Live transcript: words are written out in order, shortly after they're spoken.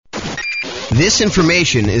This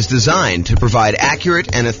information is designed to provide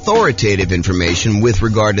accurate and authoritative information with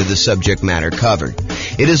regard to the subject matter covered.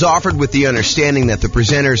 It is offered with the understanding that the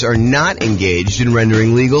presenters are not engaged in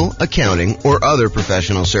rendering legal, accounting, or other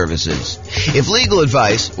professional services. If legal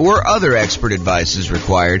advice or other expert advice is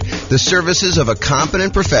required, the services of a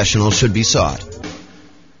competent professional should be sought.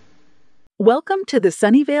 Welcome to the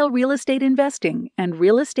Sunnyvale Real Estate Investing and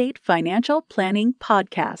Real Estate Financial Planning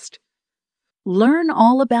Podcast. Learn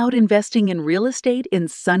all about investing in real estate in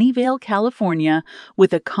Sunnyvale, California,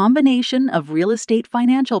 with a combination of real estate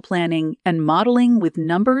financial planning and modeling with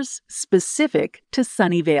numbers specific to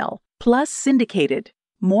Sunnyvale, plus syndicated,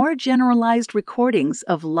 more generalized recordings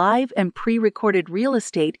of live and pre-recorded real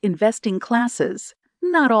estate investing classes,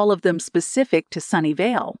 not all of them specific to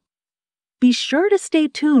Sunnyvale. Be sure to stay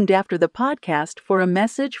tuned after the podcast for a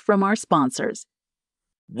message from our sponsors.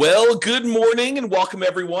 Well, good morning and welcome,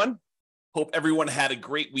 everyone. Hope everyone had a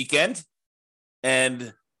great weekend.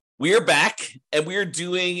 And we are back and we are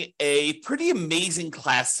doing a pretty amazing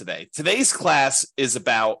class today. Today's class is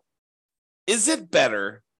about, is it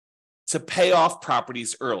better to pay off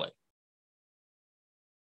properties early?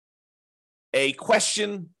 A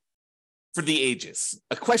question for the ages,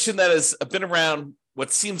 a question that has been around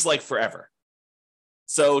what seems like forever.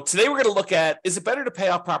 So today we're going to look at, is it better to pay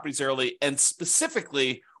off properties early? And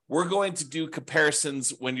specifically, we're going to do comparisons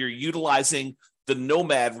when you're utilizing the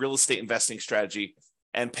Nomad real estate investing strategy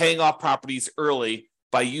and paying off properties early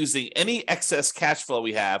by using any excess cash flow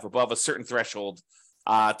we have above a certain threshold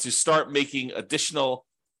to start making additional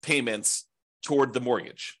payments toward the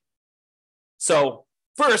mortgage. So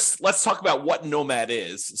first, let's talk about what Nomad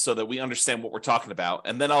is so that we understand what we're talking about.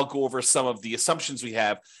 And then I'll go over some of the assumptions we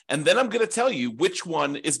have. And then I'm going to tell you which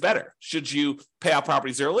one is better. Should you pay out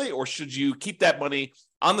properties early or should you keep that money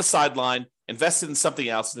on the sideline, invest it in something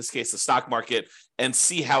else, in this case, the stock market, and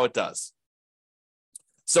see how it does?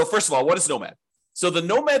 So first of all, what is Nomad? So the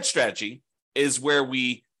Nomad strategy is where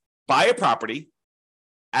we buy a property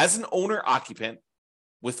as an owner-occupant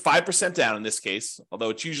with 5% down in this case,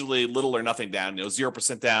 although it's usually little or nothing down,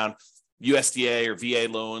 0% down USDA or VA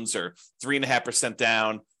loans, or 3.5%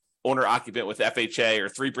 down owner-occupant with FHA, or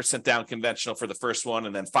 3% down conventional for the first one,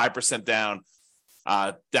 and then 5% down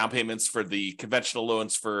down payments for the conventional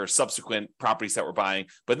loans for subsequent properties that we're buying.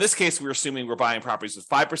 But in this case, we're assuming we're buying properties with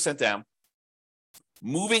 5% down,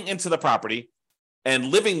 moving into the property and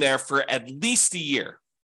living there for at least a year.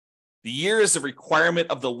 The year is a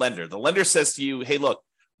requirement of the lender. The lender says to you, hey, look,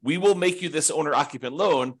 we will make you this owner-occupant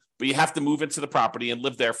loan, but you have to move into the property and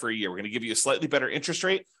live there for a year. We're going to give you a slightly better interest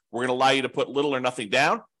rate. We're going to allow you to put little or nothing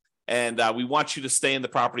down. And we want you to stay in the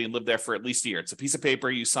property and live there for at least a year. It's a piece of paper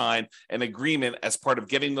you sign, an agreement as part of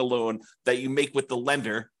getting the loan that you make with the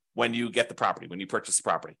lender when you get the property, when you purchase the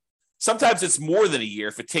property. Sometimes it's more than a year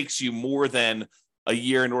if it takes you more than a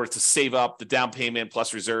year in order to save up the down payment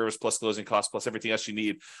plus reserves plus closing costs plus everything else you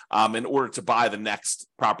need in order to buy the next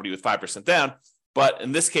property with 5% down. But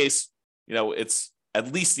in this case, it's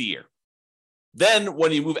at least a year. Then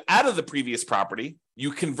when you move out of the previous property,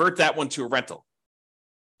 you convert that one to a rental.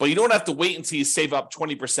 But you don't have to wait until you save up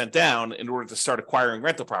 20% down in order to start acquiring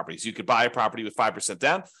rental properties. You could buy a property with 5%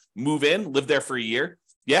 down, move in, live there for a year.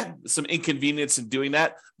 Yeah, some inconvenience in doing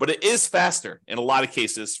that, but it is faster in a lot of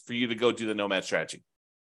cases for you to go do the Nomad strategy.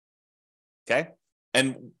 Okay?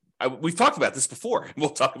 And we've talked about this before, and we'll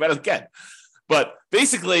talk about it again. But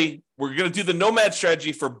basically, we're going to do the Nomad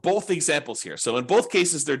strategy for both examples here. So in both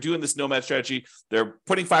cases, they're doing this Nomad strategy. They're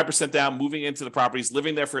putting 5% down, moving into the properties,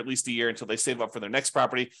 living there for at least a year until they save up for their next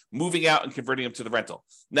property, moving out and converting them to the rental.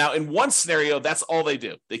 Now, in one scenario, that's all they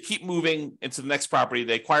do. They keep moving into the next property.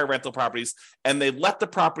 They acquire rental properties, and they let the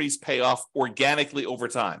properties pay off organically over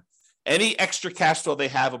time. Any extra cash flow they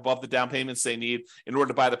have above the down payments they need in order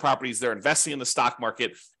to buy the properties, they're investing in the stock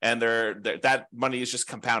market, and that money is just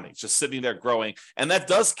compounding, it's just sitting there growing. And that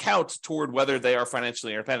does count toward whether they are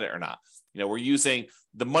financially independent or not. We're using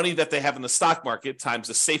the money that they have in the stock market times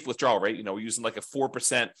the safe withdrawal rate. We're using like a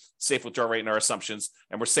 4% safe withdrawal rate in our assumptions.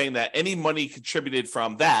 And we're saying that any money contributed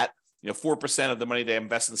from that, 4% of the money they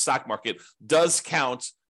invest in the stock market does count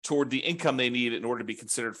toward the income they need in order to be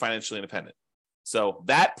considered financially independent. So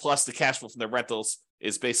that plus the cash flow from their rentals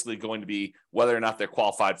is basically going to be whether or not they're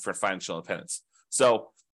qualified for financial independence. So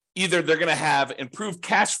either they're going to have improved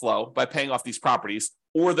cash flow by paying off these properties,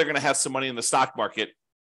 or they're going to have some money in the stock market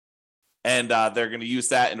and they're going to use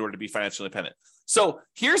that in order to be financially independent. So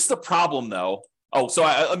here's the problem, though.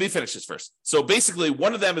 Let me finish this first. So basically,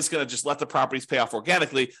 one of them is going to just let the properties pay off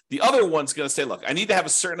organically. The other one's going to say, look, I need to have a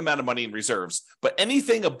certain amount of money in reserves, but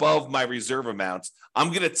anything above my reserve amount, I'm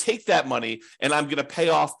going to take that money and I'm going to pay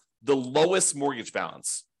off the lowest mortgage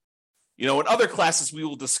balance. In other classes, we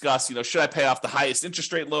will discuss, should I pay off the highest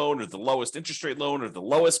interest rate loan or the lowest interest rate loan or the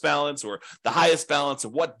lowest balance or the highest balance,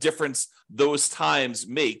 and what difference those times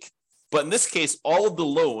make. But in this case, all of the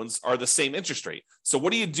loans are the same interest rate. So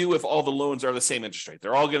what do you do if all the loans are the same interest rate?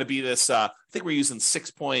 They're all going to be this, I think we're using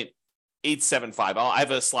 6.875. I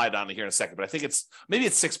have a slide on it here in a second, but I think maybe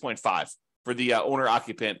it's 6.5 for the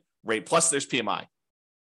owner-occupant rate, plus there's PMI.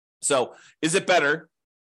 So is it better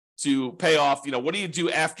to pay off, what do you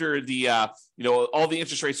do after the, all the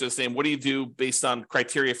interest rates are the same? What do you do based on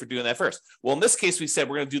criteria for doing that first? Well, in this case, we said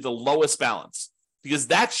we're going to do the lowest balance because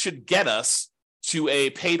that should get us to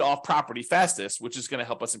a paid off property fastest, which is going to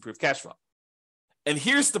help us improve cash flow. And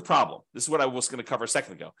here's the problem. This is what I was going to cover a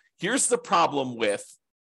second ago. Here's the problem with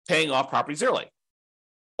paying off properties early.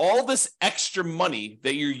 All this extra money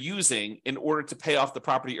that you're using in order to pay off the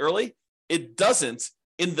property early, it doesn't,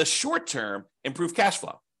 in the short term, improve cash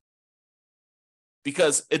flow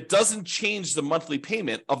because it doesn't change the monthly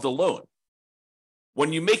payment of the loan.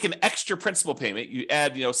 When you make an extra principal payment, you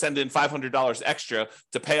add, send in $500 extra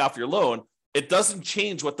to pay off your loan, it doesn't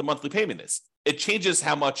change what the monthly payment is. It changes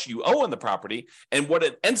how much you owe on the property. And what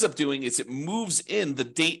it ends up doing is it moves in the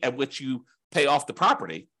date at which you pay off the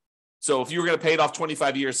property. So if you were going to pay it off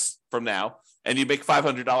 25 years from now and you make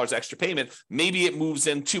 $500 extra payment, maybe it moves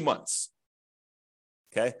in 2 months.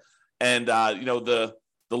 Okay. And,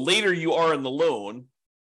 the later you are in the loan,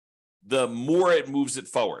 the more it moves it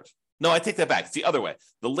forward. No, I take that back. It's the other way.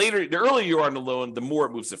 The earlier you are in the loan, the more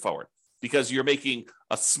it moves it forward, because you're making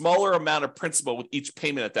a smaller amount of principal with each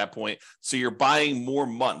payment at that point. So you're buying more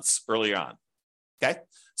months early on. Okay.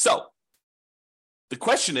 So the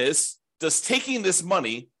question is, does taking this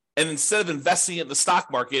money and instead of investing it in the stock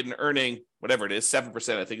market and earning whatever it is,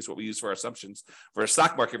 7%, I think is what we use for our assumptions for a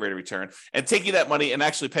stock market rate of return, and taking that money and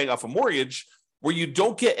actually paying off a mortgage where you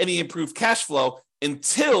don't get any improved cash flow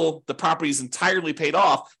until the property is entirely paid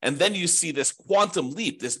off. And then you see this quantum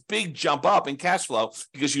leap, this big jump up in cash flow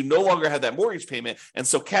because you no longer have that mortgage payment. And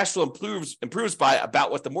so cash flow improves by about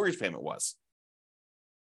what the mortgage payment was.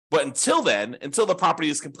 But until then, until the property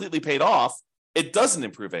is completely paid off, it doesn't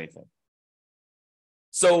improve anything.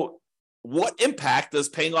 So what impact does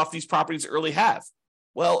paying off these properties early have?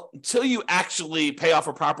 Well, until you actually pay off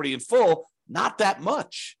a property in full, not that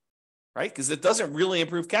much, right? Because it doesn't really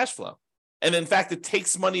improve cash flow. And in fact, it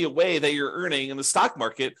takes money away that you're earning in the stock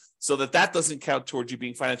market so that doesn't count towards you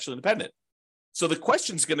being financially independent. So the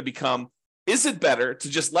question is going to become, is it better to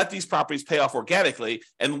just let these properties pay off organically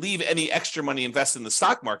and leave any extra money invested in the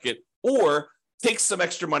stock market, or take some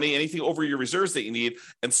extra money, anything over your reserves that you need,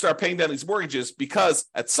 and start paying down these mortgages? Because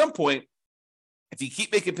at some point, if you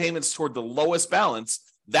keep making payments toward the lowest balance,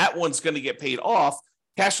 that one's going to get paid off.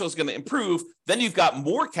 Cash flow is going to improve. Then you've got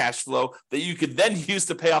more cash flow that you could then use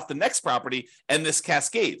to pay off the next property, and this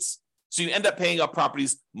cascades. So you end up paying off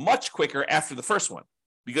properties much quicker after the first one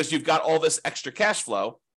because you've got all this extra cash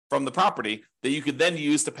flow from the property that you could then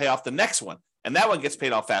use to pay off the next one. And that one gets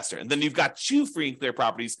paid off faster. And then you've got 2 free and clear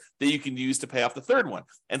properties that you can use to pay off the third one.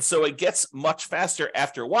 And so it gets much faster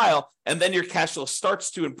after a while. And then your cash flow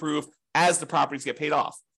starts to improve as the properties get paid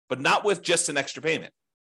off, but not with just an extra payment.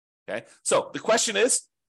 Okay. So the question is,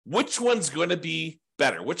 which one's going to be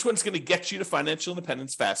better? Which one's going to get you to financial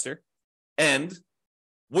independence faster? And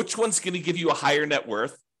which one's going to give you a higher net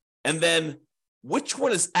worth? And then which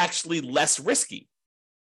one is actually less risky?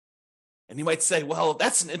 And you might say, well,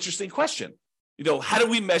 that's an interesting question. How do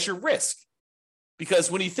we measure risk? Because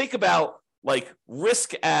when you think about like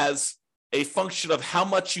risk as a function of how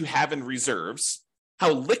much you have in reserves,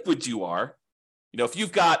 how liquid you are, if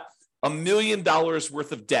you've got $1 million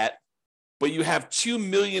worth of debt, but you have $2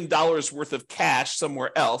 million worth of cash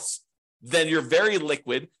somewhere else, then you're very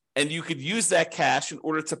liquid and you could use that cash in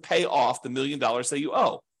order to pay off the $1 million that you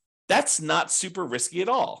owe. That's not super risky at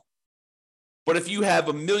all. But if you have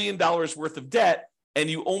 $1 million worth of debt and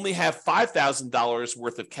you only have $5,000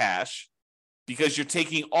 worth of cash because you're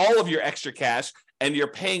taking all of your extra cash and you're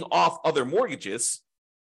paying off other mortgages,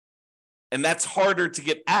 and that's harder to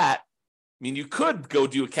get at. I mean, you could go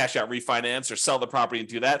do a cash out refinance or sell the property and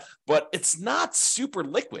do that, but it's not super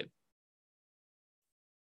liquid.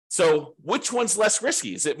 So which one's less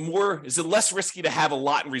risky? Is it less risky to have a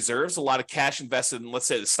lot in reserves, a lot of cash invested in, let's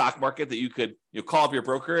say, the stock market that you could call up your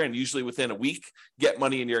broker and usually within a week get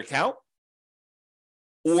money in your account?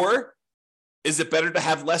 Or is it better to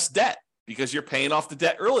have less debt because you're paying off the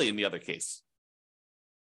debt early in the other case?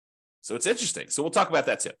 So it's interesting. So we'll talk about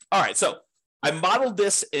that too. All right. So I modeled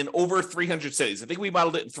this in over 300 cities. I think we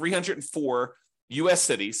modeled it in 304 U.S.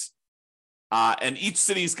 cities. And each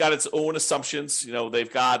city's got its own assumptions.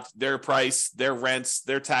 They've got their price, their rents,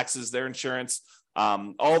 their taxes, their insurance,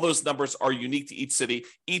 All those numbers are unique to each city.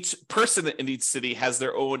 Each person in each city has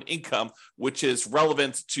their own income, which is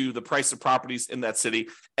relevant to the price of properties in that city.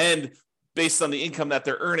 And based on the income that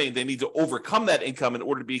they're earning, they need to overcome that income in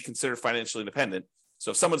order to be considered financially independent.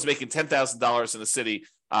 So if someone's making $10,000 in a city,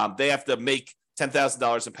 they have to make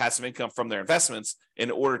 $10,000 in passive income from their investments in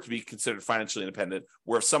order to be considered financially independent.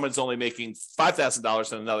 Where if someone's only making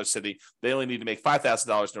 $5,000 in another city, they only need to make $5,000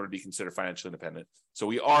 in order to be considered financially independent. So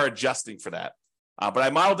we are adjusting for that. But I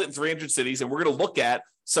modeled it in 300 cities, and we're going to look at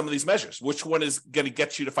some of these measures. Which one is going to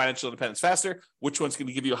get you to financial independence faster? Which one's going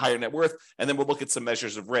to give you a higher net worth? And then we'll look at some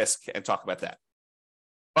measures of risk and talk about that.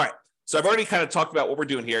 All right. So I've already kind of talked about what we're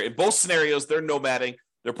doing here. In both scenarios, they're nomading.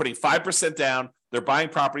 They're putting 5% down. They're buying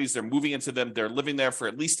properties. They're moving into them. They're living there for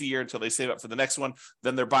at least a year until they save up for the next one.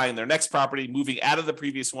 Then they're buying their next property, moving out of the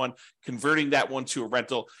previous one, converting that one to a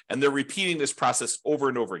rental, and they're repeating this process over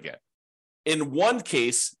and over again. In one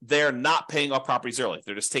case, they're not paying off properties early.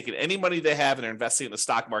 They're just taking any money they have and they're investing in the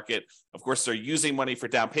stock market. Of course, they're using money for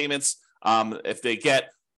down payments. If they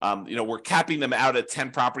get, we're capping them out at 10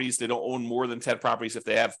 properties. They don't own more than 10 properties. If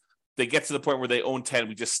they get to the point where they own 10,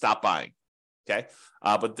 we just stop buying. Okay.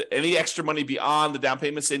 But any extra money beyond the down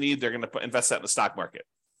payments they need, they're going to invest that in the stock market.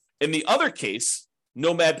 In the other case,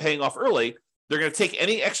 Nomad paying off early, they're going to take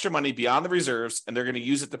any extra money beyond the reserves and they're going to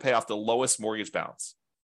use it to pay off the lowest mortgage balance.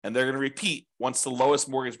 And they're going to repeat once the lowest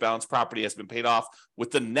mortgage balance property has been paid off with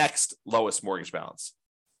the next lowest mortgage balance.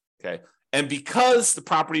 Okay. And because the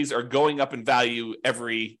properties are going up in value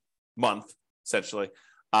every month, essentially,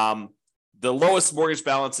 the lowest mortgage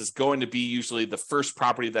balance is going to be usually the first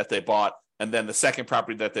property that they bought, and then the second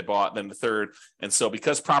property that they bought, and then the third. And so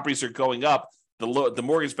because properties are going up, the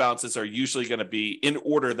mortgage balances are usually going to be in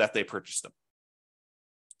order that they purchased them.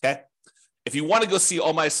 Okay. If you want to go see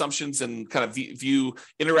all my assumptions and kind of view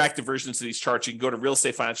interactive versions of these charts, you can go to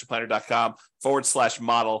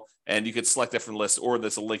realestatefinancialplanner.com/model, and you can select that from the list, or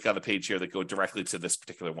there's a link on the page here that go directly to this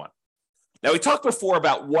particular one. Now, we talked before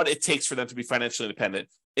about what it takes for them to be financially independent.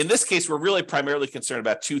 In this case, we're really primarily concerned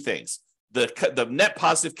about two things: the net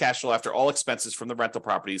positive cash flow after all expenses from the rental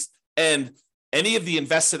properties, and any of the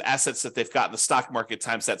invested assets that they've got in the stock market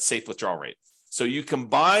times that safe withdrawal rate. So you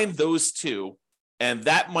combine those two, and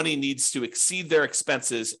that money needs to exceed their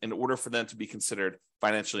expenses in order for them to be considered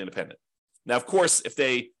financially independent. Now, of course, if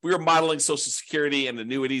we were modeling Social Security and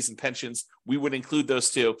annuities and pensions, we would include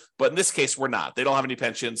those too. But in this case, we're not. They don't have any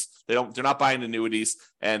pensions. They're not buying annuities,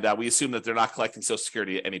 and we assume that they're not collecting Social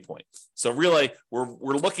Security at any point. So really,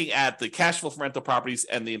 we're looking at the cash flow from rental properties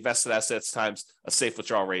and the invested assets times a safe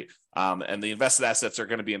withdrawal rate. And the invested assets are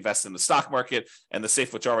going to be invested in the stock market, and the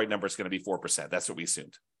safe withdrawal rate number is going to be 4%. That's what we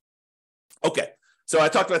assumed. Okay. So I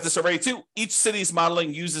talked about this already too. Each city's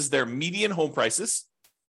modeling uses their median home prices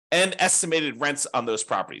and estimated rents on those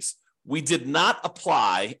properties. We did not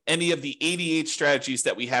apply any of the 88 strategies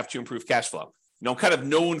that we have to improve cash flow. I'm kind of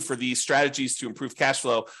known for these strategies to improve cash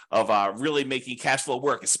flow of really making cash flow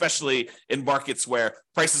work, especially in markets where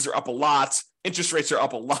prices are up a lot, interest rates are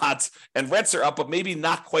up a lot, and rents are up, but maybe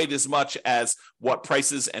not quite as much as what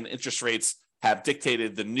prices and interest rates have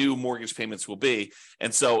dictated the new mortgage payments will be.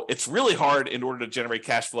 And so it's really hard in order to generate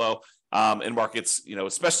cash flow in markets,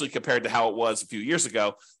 especially compared to how it was a few years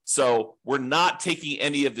ago. So we're not taking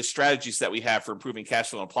any of the strategies that we have for improving cash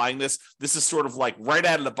flow and applying this. This is sort of like right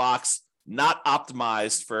out of the box, not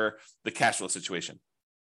optimized for the cash flow situation.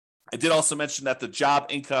 I did also mention that the job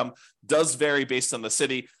income does vary based on the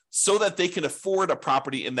city so that they can afford a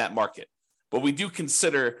property in that market. But we do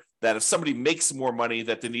consider that if somebody makes more money,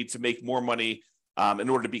 that they need to make more money in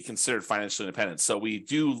order to be considered financially independent. So we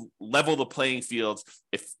do level the playing field.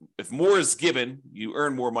 If more is given, you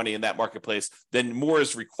earn more money in that marketplace, then more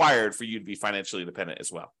is required for you to be financially independent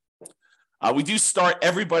as well. We do start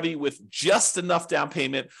everybody with just enough down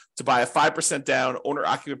payment to buy a 5% down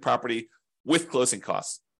owner-occupant property with closing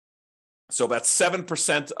costs. So about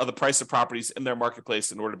 7% of the price of properties in their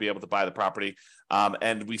marketplace in order to be able to buy the property.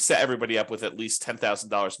 And we set everybody up with at least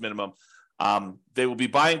 $10,000 minimum. They will be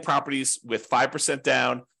buying properties with 5%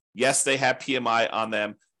 down. Yes, they have PMI on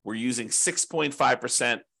them. We're using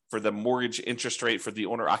 6.5% for the mortgage interest rate for the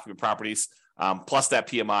owner-occupant properties, plus that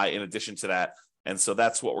PMI in addition to that. And so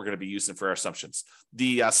that's what we're going to be using for our assumptions.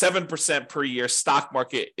 The 7% per year stock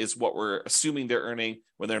market is what we're assuming they're earning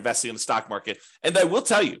when they're investing in the stock market. And I will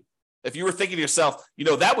tell you, if you were thinking to yourself,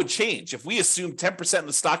 that would change. If we assumed 10% in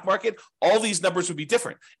the stock market, all these numbers would be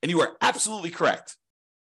different. And you are absolutely correct.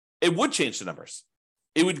 It would change the numbers.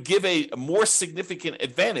 It would give a more significant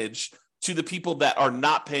advantage to the people that are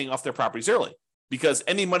not paying off their properties early, because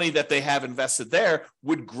any money that they have invested there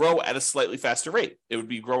would grow at a slightly faster rate. It would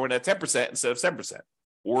be growing at 10% instead of 7%.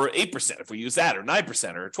 or 8% if we use that, or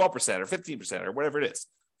 9% or 12% or 15% or whatever it is.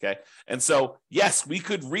 Okay. And so, yes, we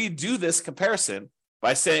could redo this comparison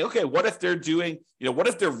by saying, okay, what if they're doing, what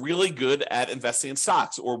if they're really good at investing in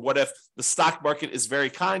stocks? Or what if the stock market is very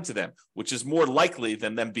kind to them, which is more likely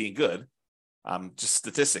than them being good, just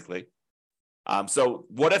statistically. So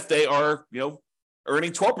what if they are,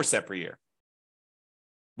 earning 12% per year?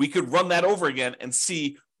 We could run that over again and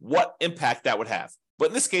see what impact that would have. But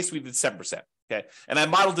in this case, we did 7%. Okay. And I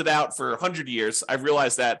modeled it out for 100 years. I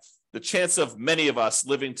realized that the chance of many of us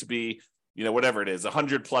living to be, whatever it is,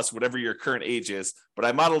 100 plus, whatever your current age is, but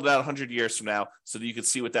I modeled it out 100 years from now so that you could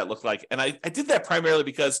see what that looked like. And I did that primarily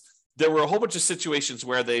because there were a whole bunch of situations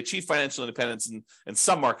where they achieved financial independence in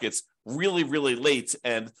some markets really, really late.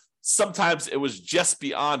 And sometimes it was just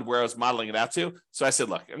beyond where I was modeling it out to. So I said,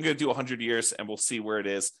 look, I'm going to do 100 years and we'll see where it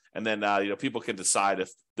is. And then, people can decide if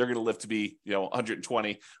they're going to live to be,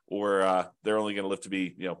 120 or they're only going to live to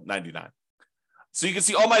be, 99. So you can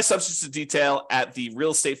see all my assumptions in detail at the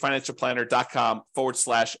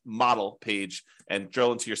realestatefinancialplanner.com/model page and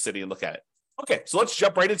drill into your city and look at it. Okay, so let's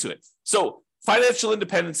jump right into it. So financial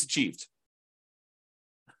independence achieved.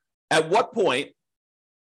 At what point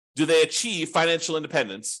do they achieve financial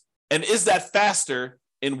independence? And is that faster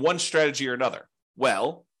in one strategy or another?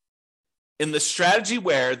 Well, in the strategy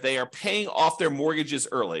where they are paying off their mortgages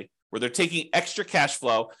early, where they're taking extra cash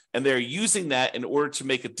flow and they're using that in order to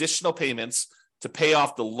make additional payments to pay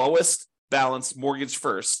off the lowest balance mortgage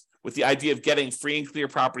first, with the idea of getting free and clear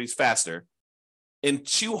properties faster. In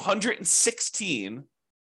 216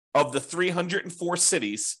 of the 304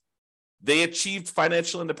 cities, they achieved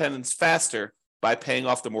financial independence faster by paying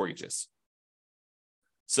off the mortgages.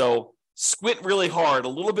 So squint really hard, a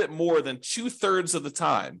little bit more than 2/3 of the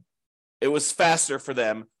time, it was faster for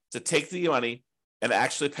them to take the money and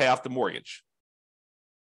actually pay off the mortgage,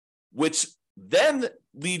 which then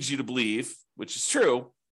leads you to believe, which is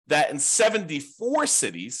true, that in 74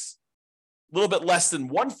 cities, a little bit less than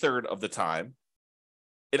 1/3 of the time,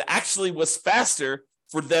 it actually was faster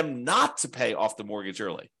for them not to pay off the mortgage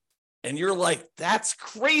early. And you're like, that's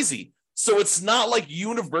crazy. So it's not like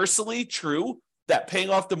universally true that paying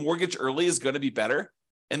off the mortgage early is going to be better.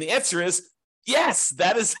 And the answer is yes,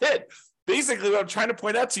 that is it. Basically, what I'm trying to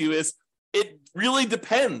point out to you is it really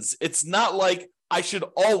depends. It's not like I should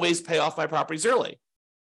always pay off my properties early.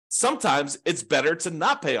 Sometimes it's better to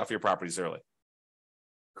not pay off your properties early.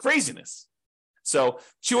 Craziness. So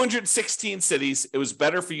 216 cities, it was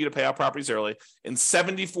better for you to pay off properties early. In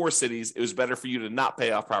 74 cities, it was better for you to not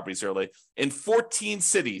pay off properties early. In 14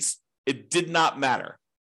 cities, it did not matter.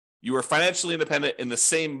 You were financially independent in the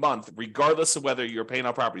same month, regardless of whether you were paying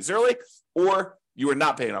off properties early or you were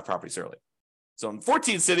not paying off properties early. So in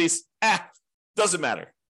 14 cities, doesn't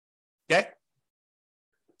matter. Okay?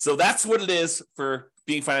 So that's what it is for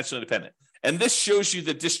being financially independent. And this shows you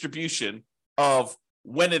the distribution of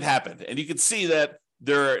when it happened. And you can see that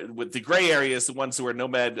there, with the gray areas, the ones who are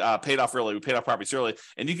Nomad paid off early, we paid off properties early.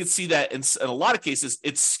 And you can see that in a lot of cases,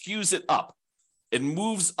 it skews it up. It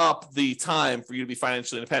moves up the time for you to be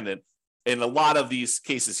financially independent in a lot of these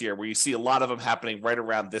cases here, where you see a lot of them happening right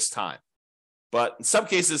around this time. But in some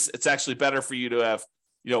cases, it's actually better for you to have,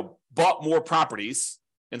 bought more properties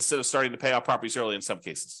instead of starting to pay off properties early in some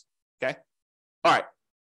cases. Okay. All right.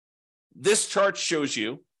 This chart shows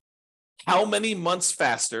you how many months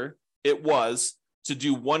faster it was to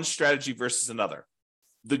do one strategy versus another.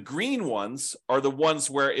 The green ones are the ones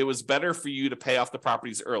where it was better for you to pay off the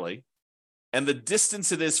properties early. And the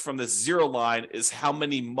distance it is from the zero line is how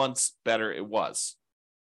many months better it was.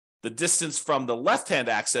 The distance from the left-hand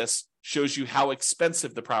axis shows you how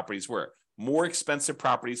expensive the properties were. More expensive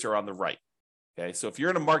properties are on the right. Okay, so if you're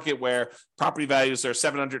in a market where property values are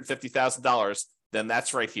 $750,000, then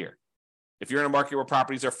that's right here. If you're in a market where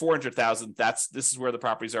properties are $400,000, this is where the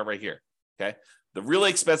properties are right here. Okay, the really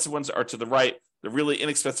expensive ones are to the right. The really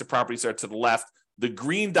inexpensive properties are to the left. The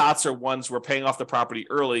green dots are ones where paying off the property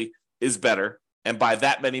early is better, and by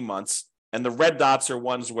that many months. And the red dots are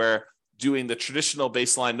ones where doing the traditional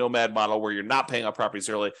baseline Nomad model, where you're not paying off properties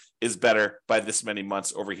early, is better by this many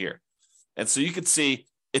months over here. And so you can see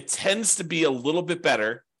it tends to be a little bit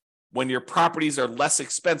better when your properties are less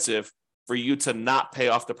expensive for you to not pay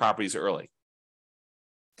off the properties early.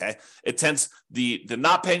 Okay, it tends the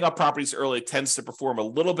not paying off properties early tends to perform a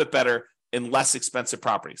little bit better in less expensive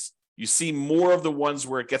properties. You see more of the ones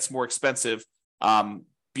where it gets more expensive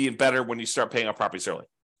being better when you start paying off properties early.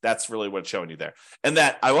 That's really what it's showing you there. And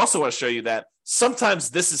that I also want to show you that sometimes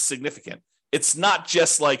this is significant. It's not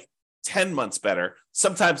just like 10 months better.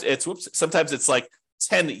 Sometimes it's like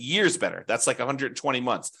 10 years better. That's like 120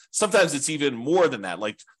 months. Sometimes it's even more than that,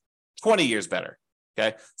 like 20 years better.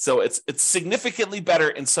 Okay, so it's significantly better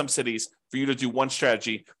in some cities for you to do one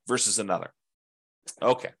strategy versus another.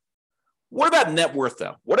 Okay. What about net worth,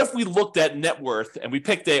 though? What if we looked at net worth and we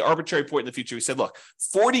picked an arbitrary point in the future? We said, look,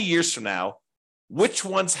 40 years from now, which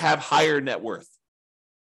ones have higher net worth?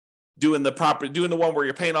 Doing the one where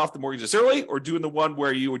you're paying off the mortgages early, or doing the one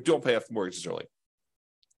where you don't pay off the mortgages early?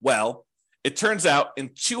 Well, it turns out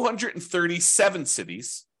in 237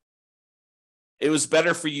 cities, it was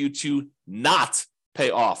better for you to not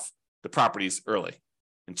pay off the properties early.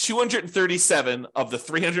 In 237 of the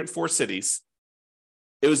 304 cities,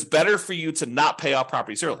 it was better for you to not pay off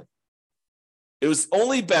properties early. It was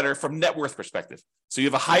only better from net worth perspective. So you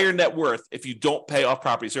have a higher net worth if you don't pay off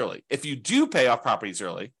properties early. If you do pay off properties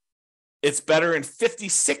early, it's better in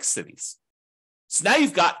 56 cities. So now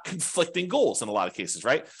you've got conflicting goals in a lot of cases,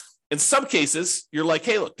 right? In some cases, you're like,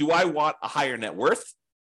 hey, look, do I want a higher net worth,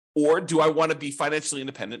 or do I want to be financially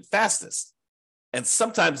independent fastest? And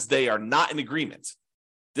sometimes they are not in agreement.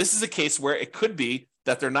 This is a case where it could be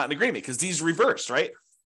that they're not in agreement because these reverse, right?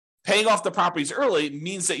 Paying off the properties early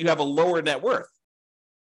means that you have a lower net worth,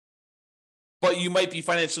 but you might be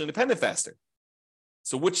financially independent faster.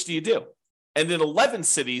 So which do you do? And in 11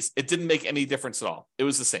 cities, it didn't make any difference at all. It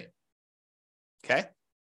was the same. Okay?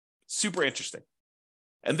 Super interesting.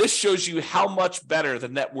 And this shows you how much better the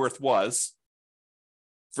net worth was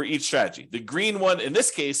for each strategy. The green one, in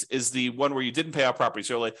this case, is the one where you didn't pay off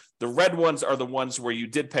properties early. The red ones are the ones where you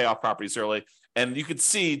did pay off properties early. And you can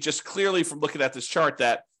see just clearly from looking at this chart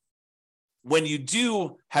that when you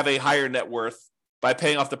do have a higher net worth by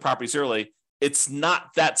paying off the properties early, it's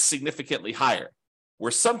not that significantly higher.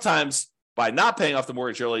 Where sometimes by not paying off the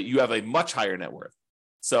mortgage early, you have a much higher net worth.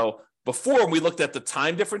 So before, when we looked at the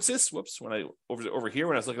time differences, when I over here,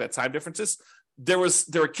 when I was looking at time differences, there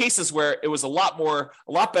were cases where it was a lot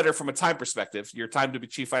better from a time perspective. Your time to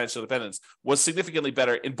achieve financial independence was significantly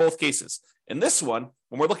better in both cases. In this one,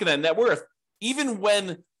 when we're looking at net worth, even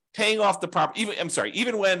when paying off the property,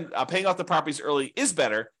 even when paying off the properties early is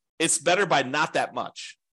better, it's better by not that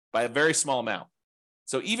much, by a very small amount.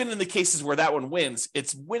 So even in the cases where that one wins,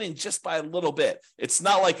 it's winning just by a little bit. It's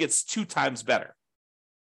not like it's 2 times better.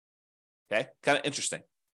 Okay, kind of interesting.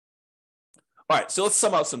 All right, so let's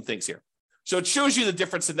sum out some things here. So it shows you the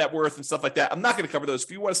difference in net worth and stuff like that. I'm not going to cover those.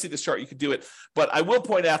 If you want to see this chart, you can do it. But I will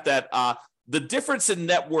point out that the difference in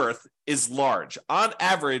net worth is large. On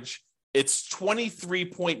average, it's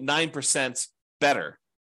 23.9% better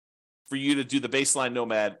for you to do the baseline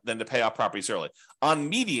Nomad than to pay off properties early. On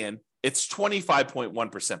median, it's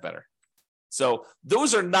 25.1% better. So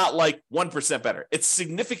those are not like 1% better. It's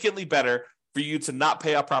significantly better for you to not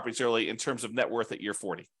pay off properties early in terms of net worth at year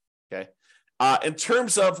 40. Okay. In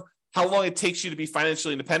terms of how long it takes you to be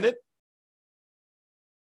financially independent,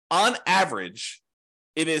 on average,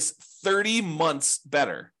 it is 30 months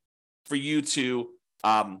better for you to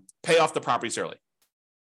pay off the properties early.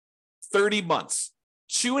 30 months,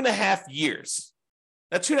 2.5 years.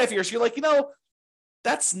 Now, 2.5 years, you're like,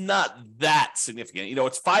 that's not that significant.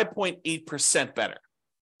 It's 5.8% better.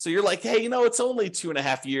 So you're like, hey, it's only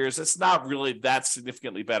 2.5 years. It's not really that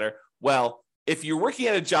significantly better. Well, if you're working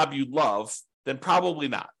at a job you love, then probably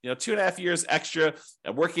not. 2.5 years extra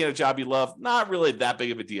and working at a job you love, not really that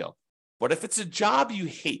big of a deal. But if it's a job you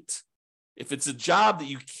hate, if it's a job that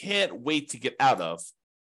you can't wait to get out of,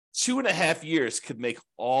 2.5 years could make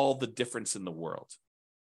all the difference in the world.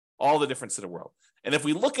 All the difference in the world. And if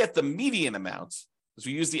we look at the median amount, because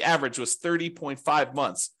we use the average was 30.5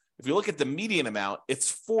 months. If you look at the median amount,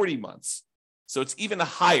 it's 40 months. So it's even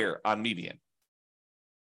higher on median.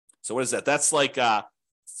 So what is that? That's like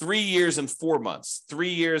 3 years and 4 months, 3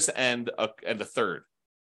 years and a third.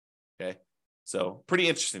 Okay. So pretty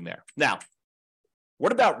interesting there. Now,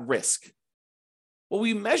 what about risk? Well,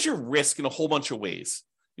 we measure risk in a whole bunch of ways.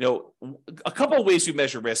 A couple of ways we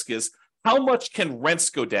measure risk is how much can rents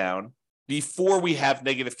go down before we have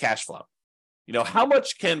negative cash flow? How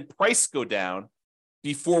much can price go down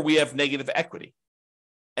before we have negative equity?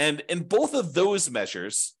 And in both of those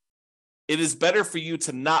measures, it is better for you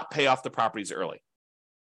to not pay off the properties early.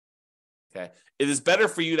 Okay. It is better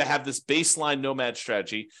for you to have this baseline Nomad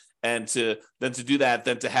strategy and to do that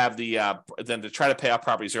than to have than to try to pay off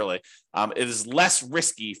properties early. It is less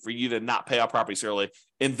risky for you to not pay off properties early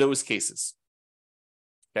in those cases.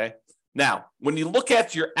 Okay. Now, when you look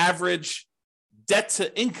at your average debt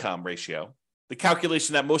to income ratio, the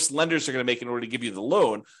calculation that most lenders are going to make in order to give you the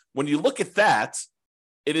loan, when you look at that,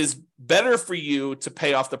 it is better for you to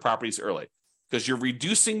pay off the properties early because you're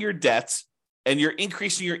reducing your debt and you're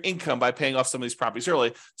increasing your income by paying off some of these properties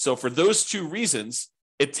early. So for those two reasons,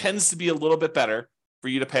 it tends to be a little bit better for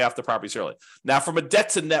you to pay off the properties early. Now, from a debt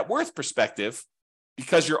to net worth perspective,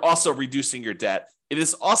 because you're also reducing your debt, it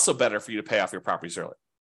is also better for you to pay off your properties early.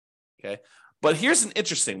 Okay. But here's an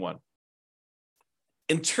interesting one.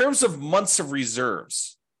 In terms of months of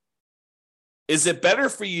reserves, is it better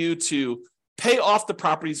for you to pay off the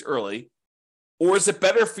properties early, or is it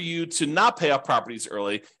better for you to not pay off properties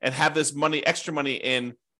early and have this money, extra money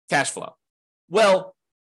in cash flow? Well,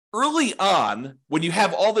 early on, when you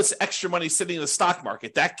have all this extra money sitting in the stock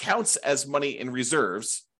market, that counts as money in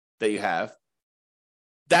reserves that you have.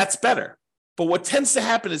 That's better. But what tends to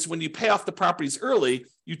happen is when you pay off the properties early,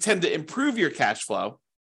 you tend to improve your cash flow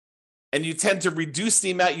and you tend to reduce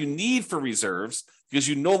the amount you need for reserves because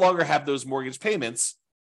you no longer have those mortgage payments.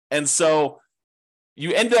 And so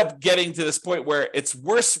you end up getting to this point where it's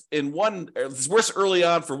worse it's worse early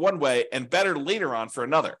on for one way and better later on for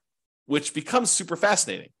another, which becomes super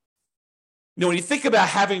fascinating. You know, when you think about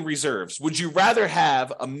having reserves, would you rather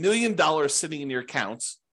have $1 million sitting in your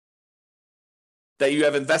accounts that you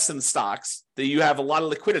have invested in stocks, that you have a lot of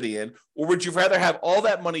liquidity in, or would you rather have all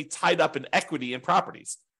that money tied up in equity and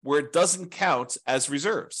properties where it doesn't count as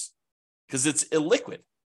reserves because it's illiquid?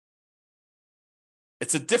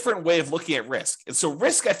 It's a different way of looking at risk. And so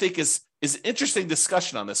risk, I think, is an interesting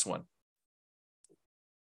discussion on this one.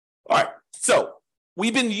 All right, so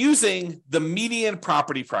we've been using the median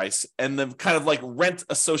property price and the kind of like rent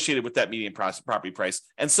associated with that median property price.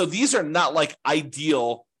 And so these are not like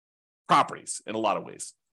ideal properties in a lot of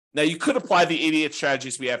ways. Now, you could apply the 88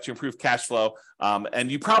 strategies we have to improve cash flow,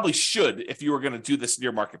 and you probably should if you were going to do this in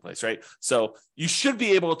your marketplace, right? So you should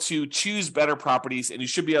be able to choose better properties, and you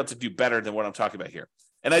should be able to do better than what I'm talking about here.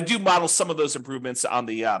 And I do model some of those improvements on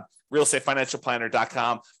the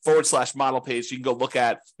realestatefinancialplanner.com/model page. You can go look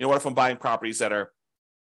at, what if I'm buying properties that are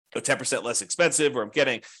 10% less expensive, or I'm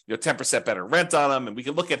getting 10% better rent on them, and we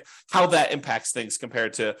can look at how that impacts things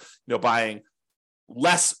compared to buying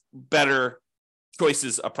less better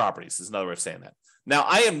choices of properties is another way of saying that. Now,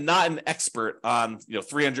 I am not an expert on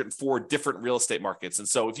 304 different real estate markets. And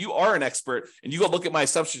so if you are an expert and you go look at my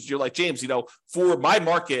assumptions, you're like, James, for my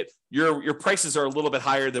market, your prices are a little bit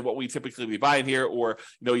higher than what we typically be buying here, or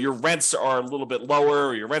your rents are a little bit lower,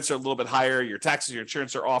 or your rents are a little bit higher, your taxes, your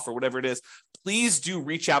insurance are off, or whatever it is. Please do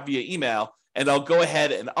reach out via email, and I'll go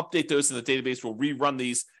ahead and update those in the database. We'll rerun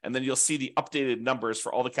these, and then you'll see the updated numbers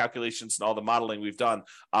for all the calculations and all the modeling we've done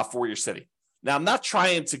for your city. Now, I'm not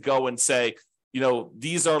trying to go and say,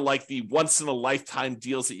 these are like the once in a lifetime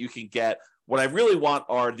deals that you can get. What I really want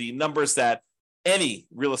are the numbers that any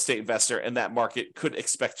real estate investor in that market could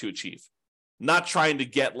expect to achieve. Not trying to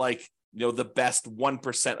get the best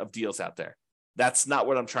 1% of deals out there. That's not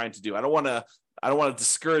what I'm trying to do. I don't want to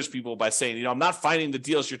discourage people by saying, I'm not finding the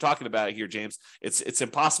deals you're talking about here, James. It's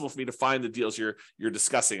impossible for me to find the deals you're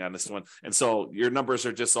discussing on this one. And so your numbers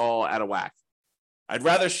are just all out of whack. I'd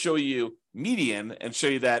rather show you median and show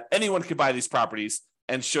you that anyone could buy these properties,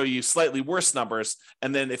 and show you slightly worse numbers.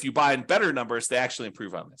 And then if you buy in better numbers, they actually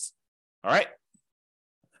improve on this. All right.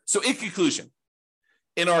 So in conclusion,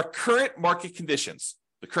 in our current market conditions,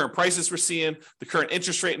 the current prices we're seeing, the current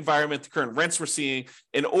interest rate environment, the current rents we're seeing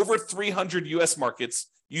in over 300 US markets,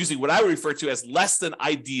 using what I would refer to as less than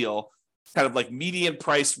ideal, kind of like median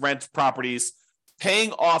price rent properties,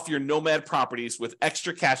 paying off your Nomad properties with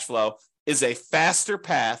extra cash flow is a faster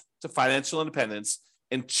path to financial independence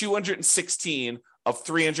in 216 of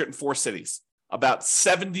 304 cities. About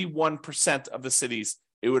 71% of the cities,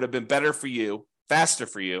 it would have been better for you, faster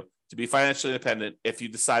for you, to be financially independent if you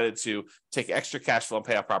decided to take extra cash flow and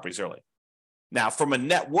pay off properties early. Now, from a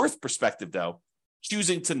net worth perspective, though,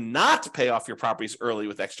 choosing to not pay off your properties early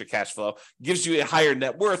with extra cash flow gives you a higher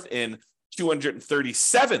net worth in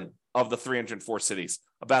 237 of the 304 cities,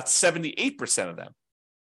 about 78% of them.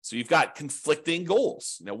 So you've got conflicting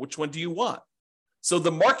goals. Which one do you want? So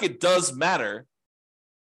the market does matter,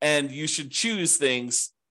 and you should choose things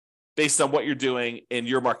based on what you're doing in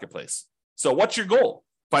your marketplace. So what's your goal?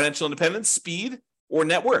 Financial independence, speed, or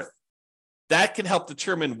net worth? That can help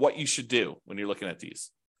determine what you should do when you're looking at these.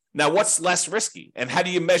 Now, what's less risky, and how do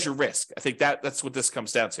you measure risk? I think that's what this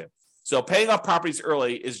comes down to. So paying off properties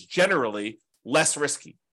early is generally less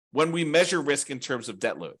risky when we measure risk in terms of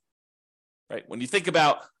debt load. Right? When you think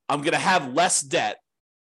about, I'm going to have less debt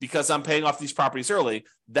because I'm paying off these properties early,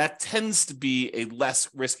 that tends to be a less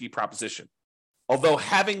risky proposition. Although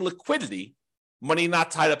having liquidity, money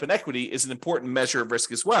not tied up in equity, is an important measure of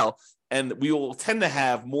risk as well. And we will tend to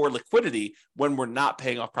have more liquidity when we're not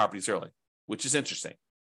paying off properties early, which is interesting.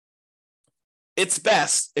 It's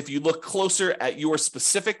best if you look closer at your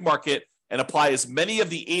specific market and apply as many of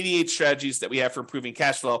the 88 strategies that we have for improving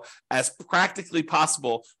cash flow as practically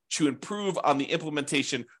possible to improve on the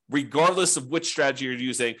implementation, regardless of which strategy you're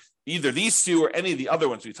using, either these two or any of the other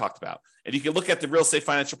ones we talked about. And you can look at the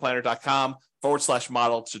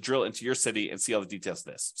realestateFinancialPlanner.com/model to drill into your city and see all the details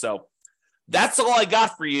of this. So that's all I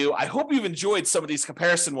got for you. I hope you've enjoyed some of these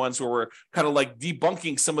comparison ones where we're kind of like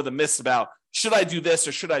debunking some of the myths about should I do this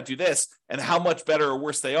or should I do this, and how much better or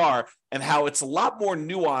worse they are, and how it's a lot more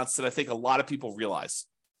nuanced than I think a lot of people realize.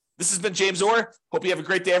 This has been James Orr. Hope you have a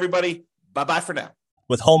great day, everybody. Bye-bye for now.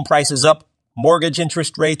 With home prices up, mortgage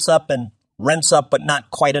interest rates up, and rents up, but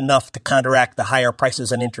not quite enough to counteract the higher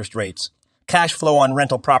prices and interest rates, cash flow on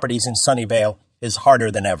rental properties in Sunnyvale is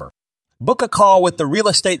harder than ever. Book a call with the Real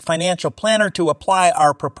Estate Financial Planner to apply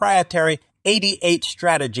our proprietary 88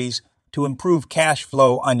 strategies to improve cash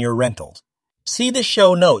flow on your rentals. See the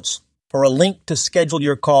show notes for a link to schedule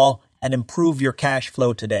your call and improve your cash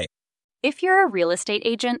flow today. If you're a real estate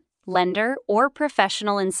agent, lender, or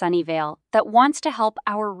professional in Sunnyvale that wants to help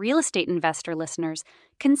our real estate investor listeners,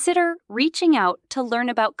 consider reaching out to learn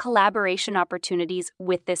about collaboration opportunities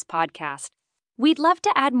with this podcast. We'd love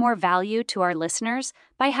to add more value to our listeners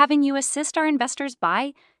by having you assist our investors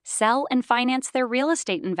buy, sell, and finance their real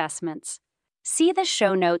estate investments. See the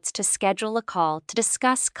show notes to schedule a call to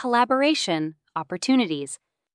discuss collaboration opportunities.